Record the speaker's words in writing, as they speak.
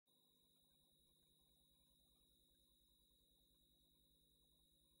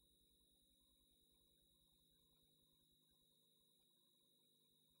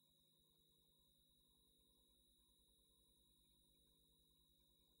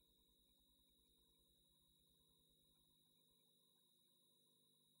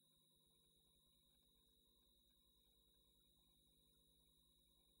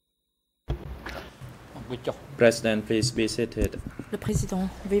President, please be seated. Le président,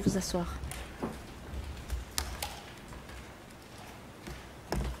 veuillez vous asseoir.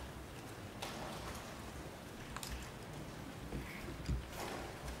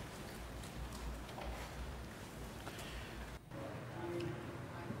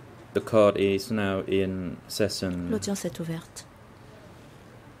 The court is now in session. L'audience est ouverte.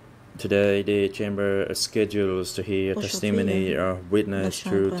 Today, the chamber schedules to hear testimony of witness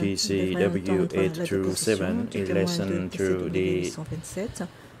through TCW 827 in relation to the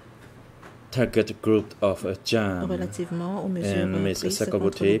target group of Jan. And Ms.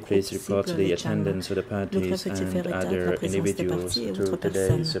 Sakabuti, please report the attendance of the parties and other individuals to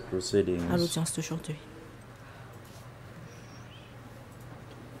today's proceedings.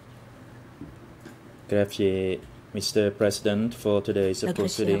 Grazie, Mr. President, for today's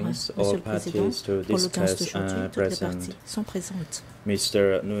proceedings. All parties to discuss are present.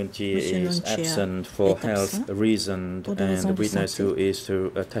 Mr. Nunchi is absent for health reasons, and the witness who is to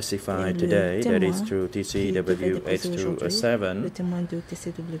testify today, that is to TCW 827,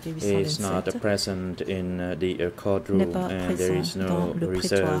 is not present in the courtroom, and there is no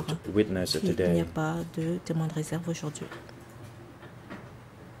reserved witness today.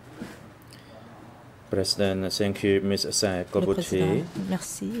 President, thank you, Ms. Sakabuti.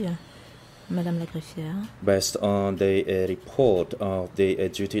 Merci, Madame la greffière. Based on the report of the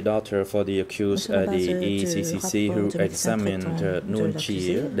duty doctor for the accused at the ECCC who examined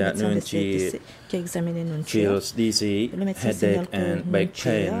Nunchi, that Nunchi feels dizzy, headache and back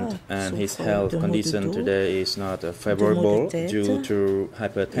pain, and his health condition today is not favorable due to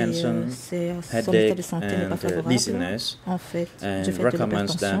hypertension, headache and dizziness, and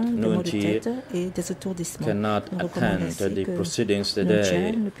recommends that Nunchi cannot attend the proceedings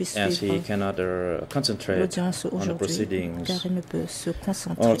today as he cannot concentrate on the proceedings.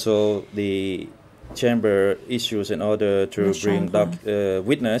 Also, the chamber issues an order to bring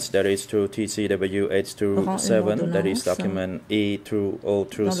witness, that is to TCW 827, that is document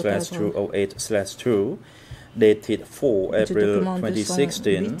E202/208/2, dated 4 April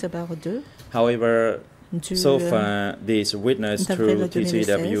 2016. However, so far, this witness through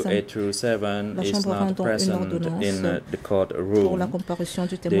TCW 827 is not present in the courtroom.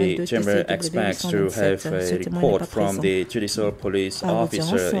 The chamber expects to have a report from the judicial police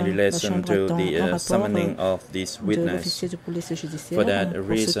officer in relation to the summoning of this witness. For that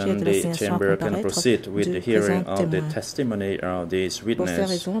reason, the chamber can proceed with the hearing of the testimony of this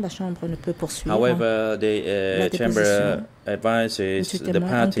witness. However, the chamber advises the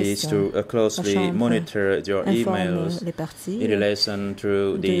parties to closely monitor your emails in relation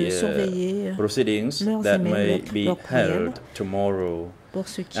to the proceedings that may be held tomorrow.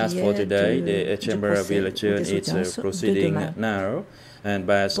 As for today, the chamber will adjourn its proceeding now, and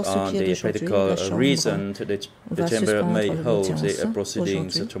based on the practical reason, the chamber may hold the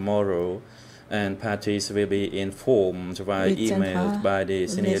proceedings tomorrow, and parties will be informed via email by the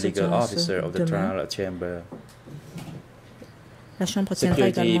senior legal officer of the trial chamber.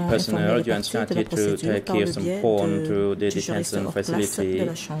 Security personnel, you are instructed to take care of some phone to the detention facility.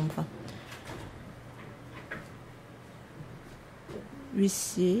 As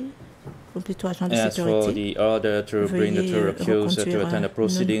for the order to bring the two accused to attend the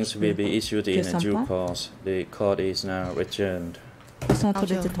proceedings will be issued in due course. The court is now adjourned. Centre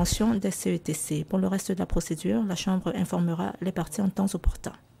de détention des CETC. Pour le reste de la procédure, la Chambre informera les parties en temps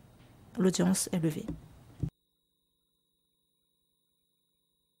opportun. L'audience est levée.